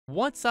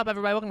What's up,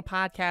 everybody? Welcome to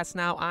Podcast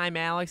Now. I'm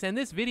Alex, and in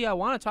this video, I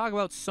want to talk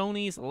about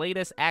Sony's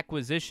latest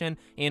acquisition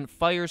in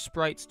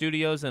Firesprite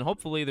Studios, and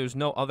hopefully there's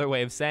no other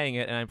way of saying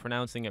it, and I'm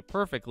pronouncing it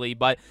perfectly,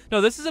 but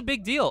no, this is a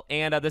big deal,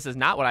 and this is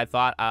not what I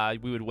thought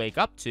we would wake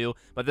up to,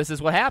 but this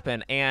is what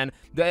happened, and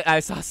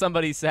I saw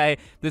somebody say,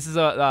 this is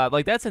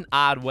like, that's an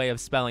odd way of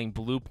spelling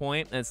Blue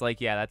Point, and it's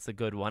like, yeah, that's a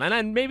good one, and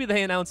then maybe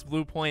they announce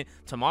Blue Point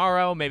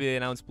tomorrow, maybe they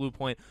announce Blue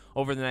Point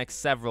over the next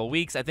several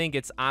weeks. I think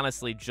it's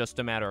honestly just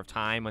a matter of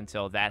time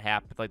until that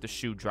happens, like the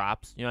shoe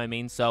drops, you know what I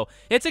mean? So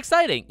it's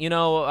exciting, you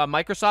know.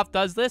 Microsoft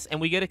does this and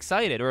we get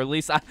excited, or at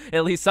least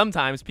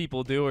sometimes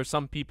people do, or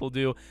some people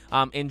do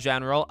in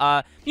general.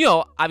 You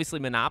know, obviously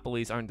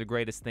monopolies aren't the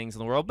greatest things in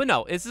the world, but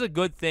no, this is a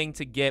good thing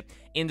to get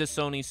into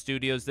Sony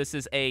Studios. This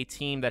is a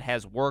team that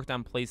has worked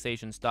on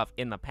PlayStation stuff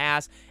in the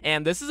past,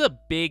 and this is a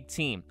big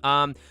team.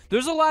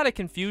 There's a lot of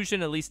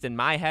confusion, at least in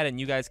my head,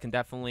 and you guys can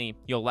definitely,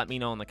 you know, let me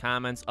know in the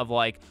comments of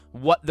like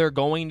what they're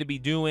going to be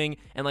doing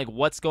and like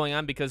what's going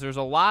on, because there's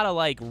a lot of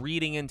like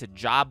reading into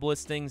job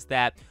listings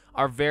that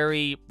are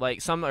very,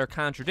 like, some are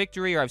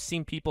contradictory, or I've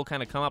seen people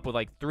kind of come up with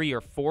like 3 or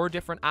 4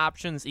 different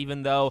options,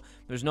 even though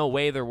there's no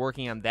way they're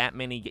working on that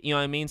many, you know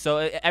what I mean? So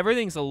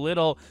everything's a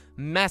little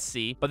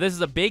messy, but this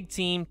is a big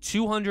team.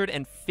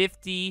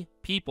 250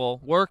 people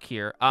work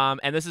here,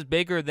 and this is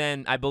bigger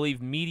than, I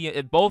believe,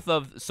 both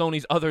of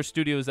Sony's other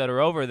studios that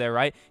are over there,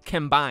 right,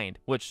 combined,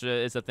 which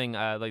is a thing,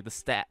 like the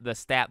stat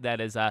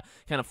that is kind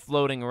of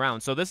floating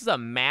around. So this is a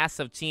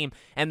massive team,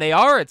 and they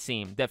are a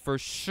team that for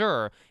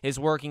sure is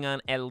working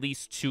on at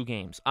least 2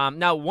 games.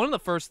 Now, one of the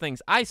first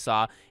things I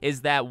saw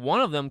is that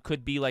one of them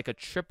could be like a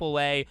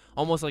AAA,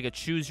 almost like a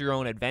choose your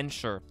own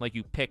adventure, like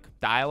you pick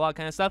dialogue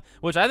kind of stuff,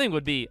 which I think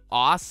would be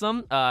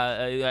awesome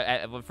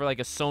for like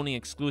a Sony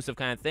exclusive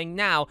kind of thing.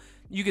 Now,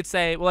 you could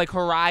say, well, like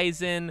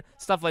Horizon,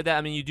 stuff like that,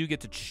 I mean, you do get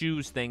to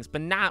choose things,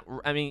 but not,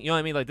 I mean, you know what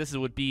I mean? Like, this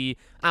would be,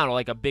 I don't know,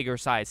 like a bigger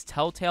size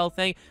Telltale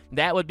thing.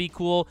 That would be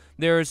cool.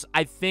 There's,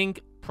 I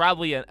think,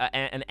 probably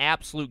an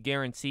absolute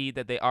guarantee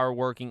that they are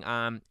working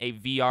on a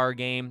VR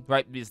game,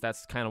 right? Because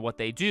that's kind of what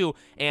they do.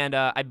 And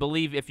I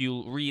believe if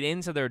you read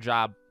into their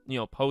job, you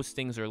know,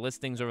 postings or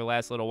listings over the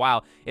last little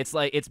while, it's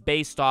like it's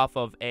based off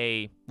of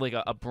a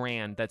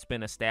brand that's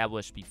been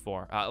established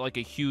before, like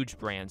a huge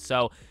brand.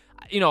 So,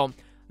 you know,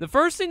 the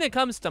first thing that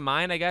comes to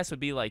mind, I guess, would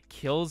be like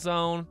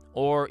Killzone,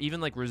 or even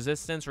like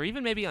Resistance, or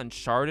even maybe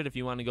Uncharted if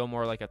you want to go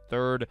more like a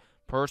third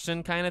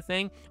person kind of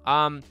thing.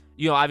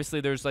 You know, obviously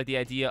there's like the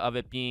idea of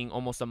it being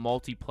almost a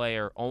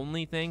multiplayer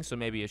only thing, so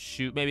maybe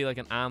maybe like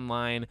an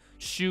online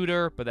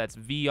shooter, but that's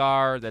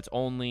VR, that's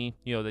only,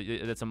 you know,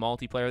 that's a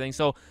multiplayer thing.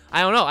 So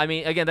I don't know. I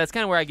mean, again, that's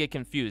kind of where I get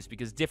confused,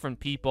 because different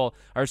people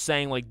are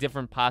saying like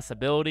different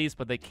possibilities,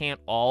 but they can't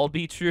all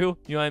be true,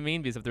 you know what I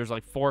mean? Because if there's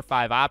like 4 or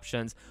 5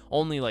 options,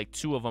 only like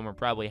 2 of them are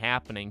probably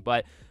happening.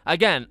 But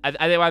again,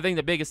 I think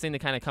the biggest thing to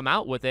kind of come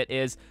out with it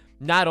is,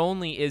 not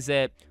only is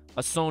it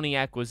a Sony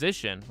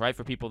acquisition, right,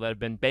 for people that have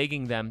been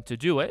begging them to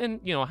do it, and,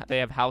 you know, they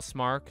have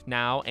Housemarque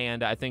now,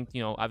 and I think,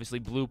 you know, obviously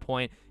Blue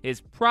Point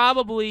is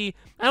probably,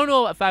 I don't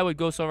know if I would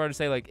go so far to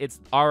say, like, it's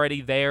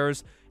already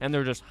theirs, and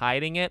they're just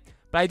hiding it,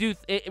 but I do,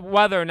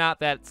 whether or not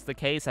that's the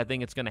case, I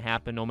think it's going to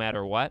happen no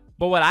matter what.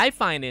 But what I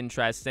find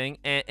interesting,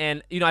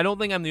 and, you know, I don't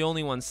think I'm the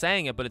only one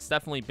saying it, but it's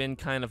definitely been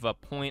kind of a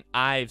point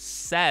I've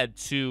said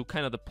to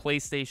kind of the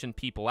PlayStation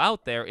people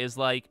out there, is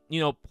like, you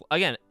know,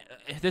 again,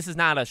 this is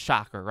not a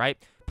shocker, right?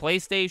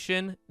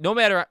 PlayStation, no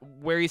matter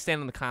where you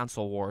stand in the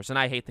console wars, and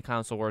I hate the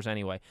console wars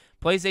anyway,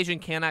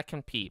 PlayStation cannot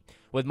compete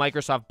with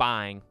Microsoft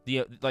buying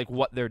like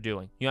what they're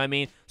doing. You know what I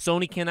mean?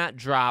 Sony cannot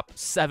drop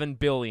 $7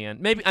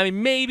 billion.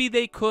 Maybe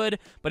they could,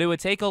 but it would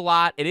take a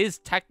lot. It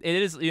is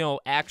you know,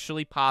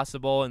 actually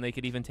possible, and they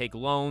could even take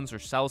loans or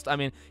sell stuff. I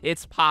mean,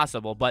 it's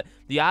possible, but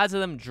the odds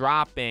of them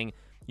dropping,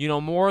 you know,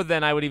 more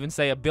than, I would even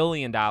say, $1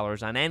 billion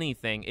on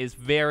anything is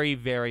very,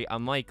 very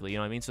unlikely. You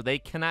know what I mean? So they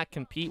cannot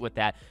compete with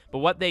that. But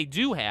what they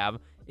do have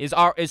is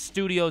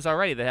studios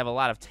already that have a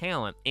lot of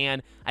talent,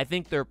 and I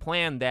think their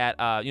plan that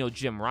you know,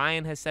 Jim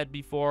Ryan has said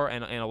before,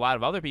 and a lot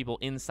of other people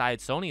inside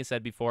Sony has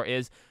said before,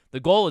 is the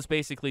goal is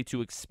basically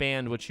to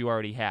expand what you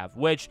already have,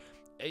 which,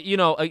 you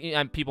know,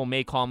 people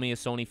may call me a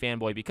Sony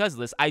fanboy because of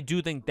this. I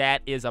do think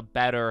that is a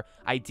better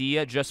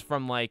idea, just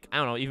from, like, I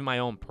don't know, even my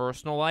own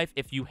personal life.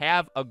 If you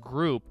have a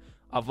group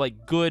of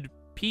like good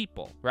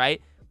people,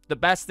 right, the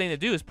best thing to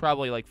do is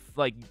probably like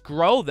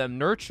grow them,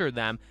 nurture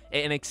them,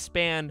 and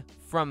expand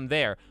from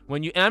there.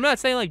 And I'm not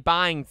saying like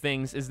buying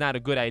things is not a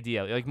good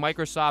idea. Like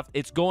Microsoft,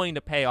 it's going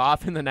to pay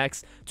off in the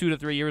next 2 to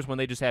 3 years when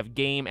they just have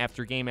game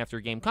after game after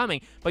game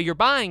coming. But you're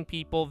buying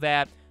people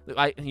that,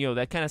 you know,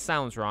 that kind of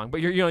sounds wrong,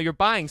 but you're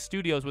buying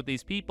studios with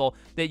these people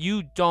that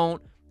you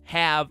don't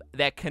have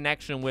that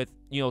connection with,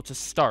 you know, to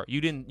start.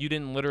 You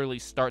didn't literally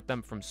start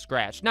them from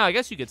scratch. Now, I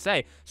guess you could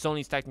say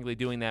Sony's technically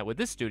doing that with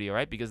this studio,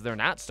 right? Because they're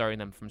not starting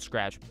them from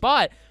scratch.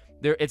 But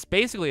it's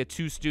basically a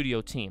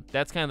 2-studio team.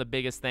 That's kind of the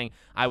biggest thing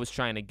I was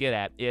trying to get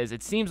at, is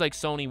it seems like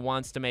Sony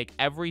wants to make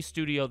every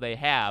studio they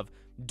have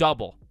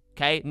double.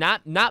 Okay,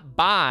 not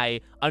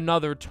buy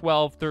another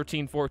 12,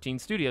 13, 14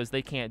 studios.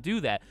 They can't do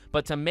that.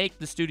 But to make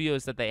the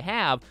studios that they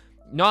have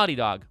Naughty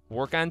Dog,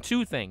 work on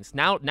 2 things.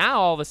 Now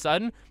all of a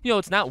sudden,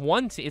 it's not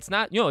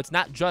it's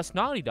not just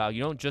Naughty Dog.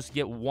 You don't just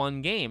get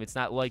 1 game. It's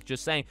not like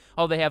just saying,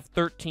 oh, they have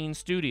 13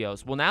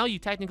 studios. Well, now you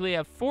technically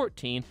have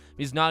 14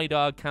 because Naughty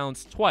Dog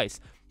counts twice.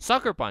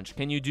 Sucker Punch,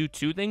 can you do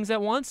 2 things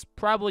at once?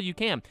 Probably you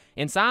can.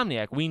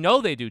 Insomniac, we know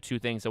they do 2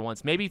 things at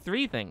once, maybe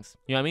 3 things.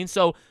 You know what I mean?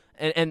 So,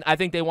 and I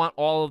think they want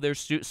all of their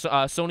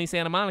Sony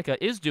Santa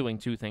Monica is doing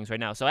 2 things right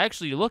now. So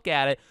actually, you look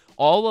at it,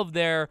 all of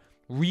their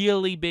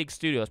really big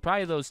studios,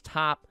 probably those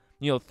top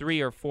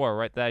 3 or 4,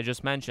 right, that I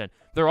just mentioned,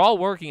 they're all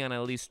working on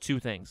at least 2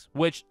 things,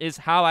 which is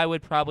how I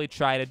would probably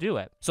try to do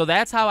it. So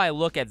that's how I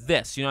look at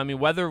this. I mean,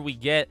 whether we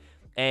get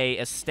a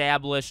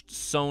established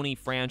Sony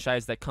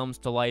franchise that comes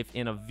to life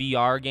in a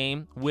VR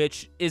game,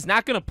 which is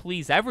not going to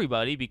please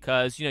everybody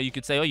because, you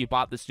could say, oh, you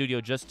bought the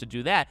studio just to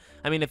do that.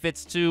 I mean, if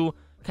it's to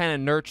kind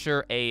of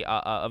nurture a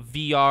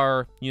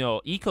VR,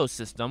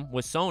 ecosystem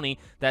with Sony,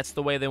 that's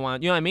the way they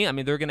want, I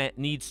mean, they're going to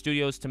need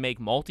studios to make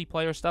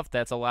multiplayer stuff.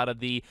 That's a lot of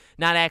the,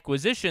 not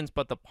acquisitions,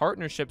 but the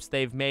partnerships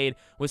they've made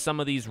with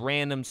some of these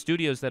random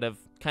studios that have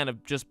kind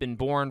of just been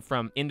born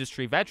from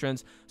industry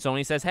veterans.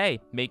 Sony says, hey,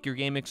 make your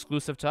game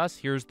exclusive to us,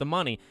 here's the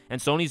money. And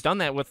Sony's done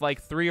that with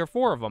like 3 or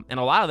 4 of them, and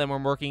a lot of them are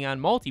working on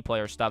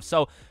multiplayer stuff.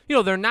 So,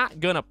 they're not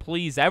going to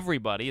please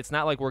everybody. It's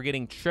not like we're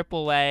getting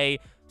AAA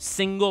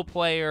single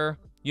player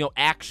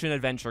action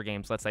adventure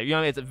games, let's say.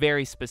 It's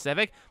very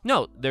specific.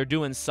 No, they're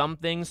doing some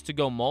things to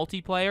go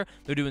multiplayer.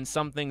 They're doing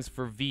some things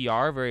for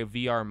VR, very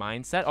VR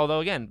mindset. Although,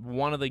 again,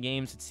 one of the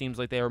games it seems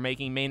like they were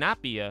making may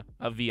not be a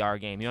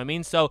VR game. You know what I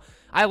mean? So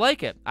I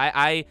like it.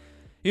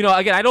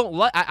 Again, I don't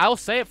like, I'll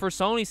say it for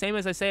Sony, same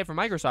as I say it for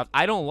Microsoft.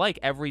 I don't like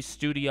every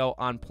studio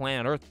on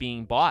planet Earth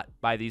being bought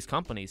by these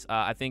companies.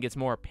 I think it's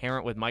more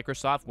apparent with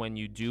Microsoft when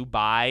you do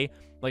buy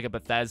like a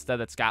Bethesda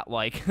that's got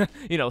like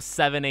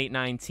 7, 8,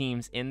 9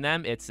 teams in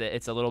them. It's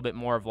a little bit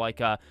more of like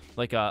a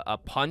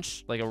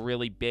punch, like a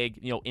really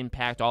big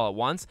impact all at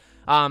once.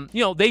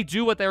 They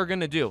do what they were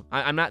gonna do.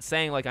 I'm not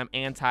saying like I'm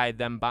anti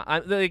them, but I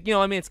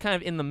mean, it's kind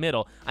of in the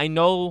middle. I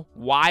know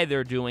why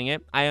they're doing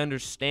it. I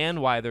understand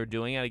why they're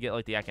doing it. I get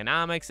like the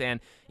economics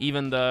and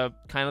even the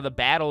kind of the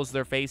battles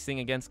they're facing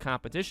against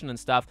competition and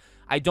stuff.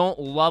 I don't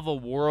love a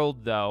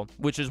world though,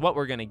 which is what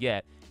we're gonna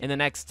get in the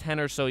next 10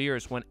 or so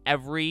years when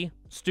every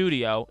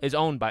studio is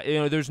owned by,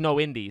 there's no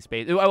indies.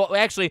 Well,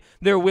 actually,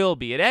 there will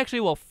be. It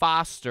actually will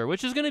foster,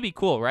 which is going to be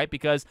cool, right?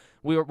 Because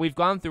we've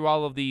gone through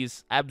all of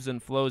these ebbs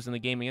and flows in the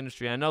gaming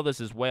industry. I know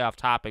this is way off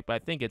topic, but I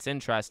think it's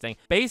interesting.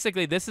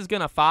 Basically, this is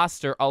going to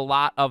foster a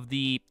lot of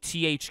the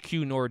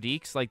THQ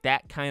Nordiques, like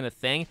that kind of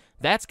thing.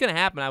 That's going to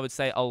happen, I would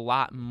say, a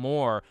lot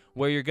more,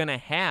 where you're going to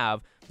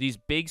have these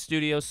big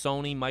studios,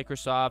 Sony,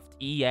 Microsoft,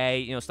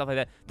 EA, stuff like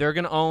that. They're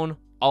going to own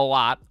a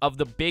lot of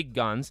the big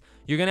guns.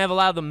 You're going to have a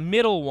lot of the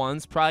middle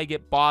ones probably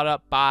get bought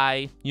up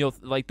by,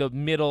 like the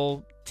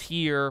middle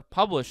tier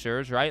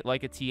publishers, right?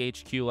 Like a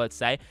THQ, let's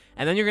say.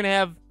 And then you're going to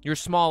have your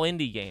small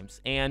indie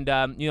games. And,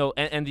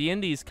 and the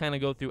indies kind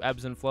of go through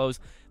ebbs and flows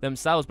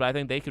themselves, but I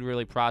think they could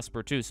really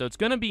prosper too. So it's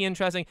going to be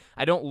interesting.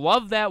 I don't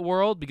love that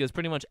world because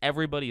pretty much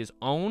everybody is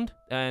owned,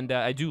 and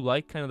I do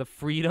like kind of the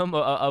freedom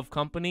of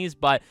companies,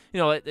 but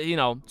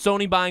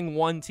Sony buying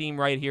one team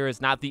right here is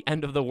not the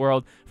end of the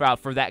world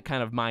for that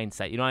kind of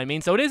mindset. You know what I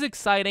mean? So it is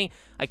exciting.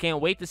 I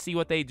can't wait to see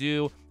what they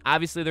do.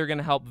 Obviously, they're going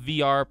to help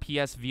VR,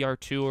 PSVR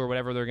 2, or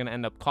whatever they're going to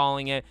end up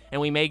calling it, and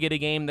we may get a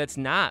game that's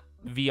not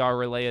VR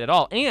related at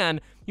all.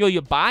 And you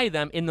buy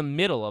them in the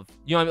middle of,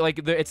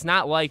 like it's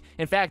not like,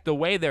 in fact, the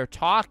way they're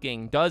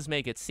talking does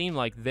make it seem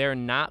like they're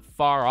not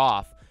far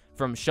off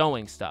from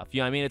showing stuff.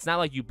 You know what I mean? It's not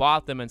like you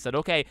bought them and said,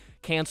 okay,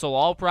 cancel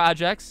all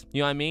projects.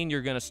 You know what I mean?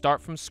 You're going to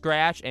start from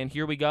scratch, and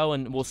here we go,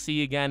 and we'll see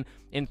you again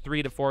in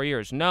 3 to 4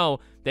 years. No,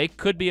 they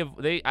could be,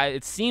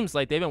 it seems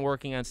like they've been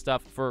working on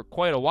stuff for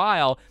quite a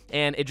while,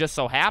 and it just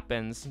so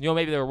happens,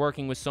 maybe they were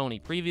working with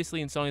Sony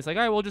previously, and Sony's like,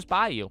 all right, we'll just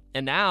buy you.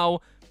 And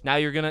now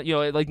you're going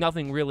to, like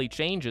nothing really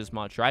changes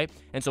much, right?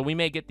 And so we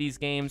may get these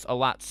games a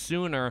lot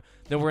sooner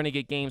than we're going to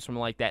get games from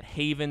like that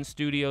Haven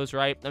Studios,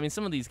 right? I mean,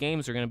 some of these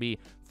games are going to be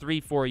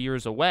 3-4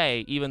 years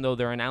away, even though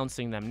they're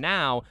announcing them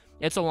now.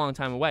 It's a long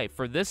time away.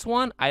 For this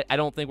one, I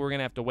don't think we're going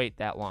to have to wait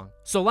that long.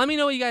 So let me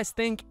know what you guys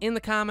think in the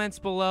comments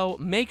below.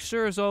 Make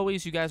sure, as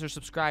always, you guys are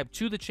subscribed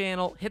to the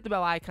channel. Hit the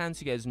bell icon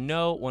so you guys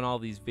know when all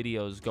these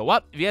videos go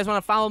up. If you guys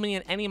want to follow me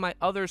in any of my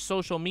other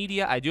social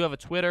media, I do have a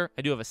Twitter,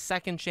 I do have a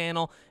second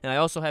channel, and I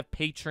also have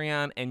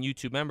Patreon and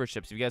YouTube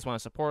memberships. If you guys want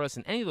to support us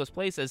in any of those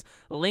places,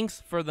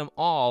 links for them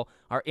all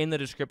are in the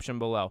description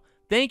below.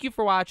 Thank you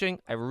for watching.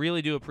 I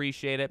really do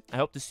appreciate it. I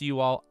hope to see you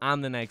all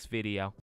on the next video.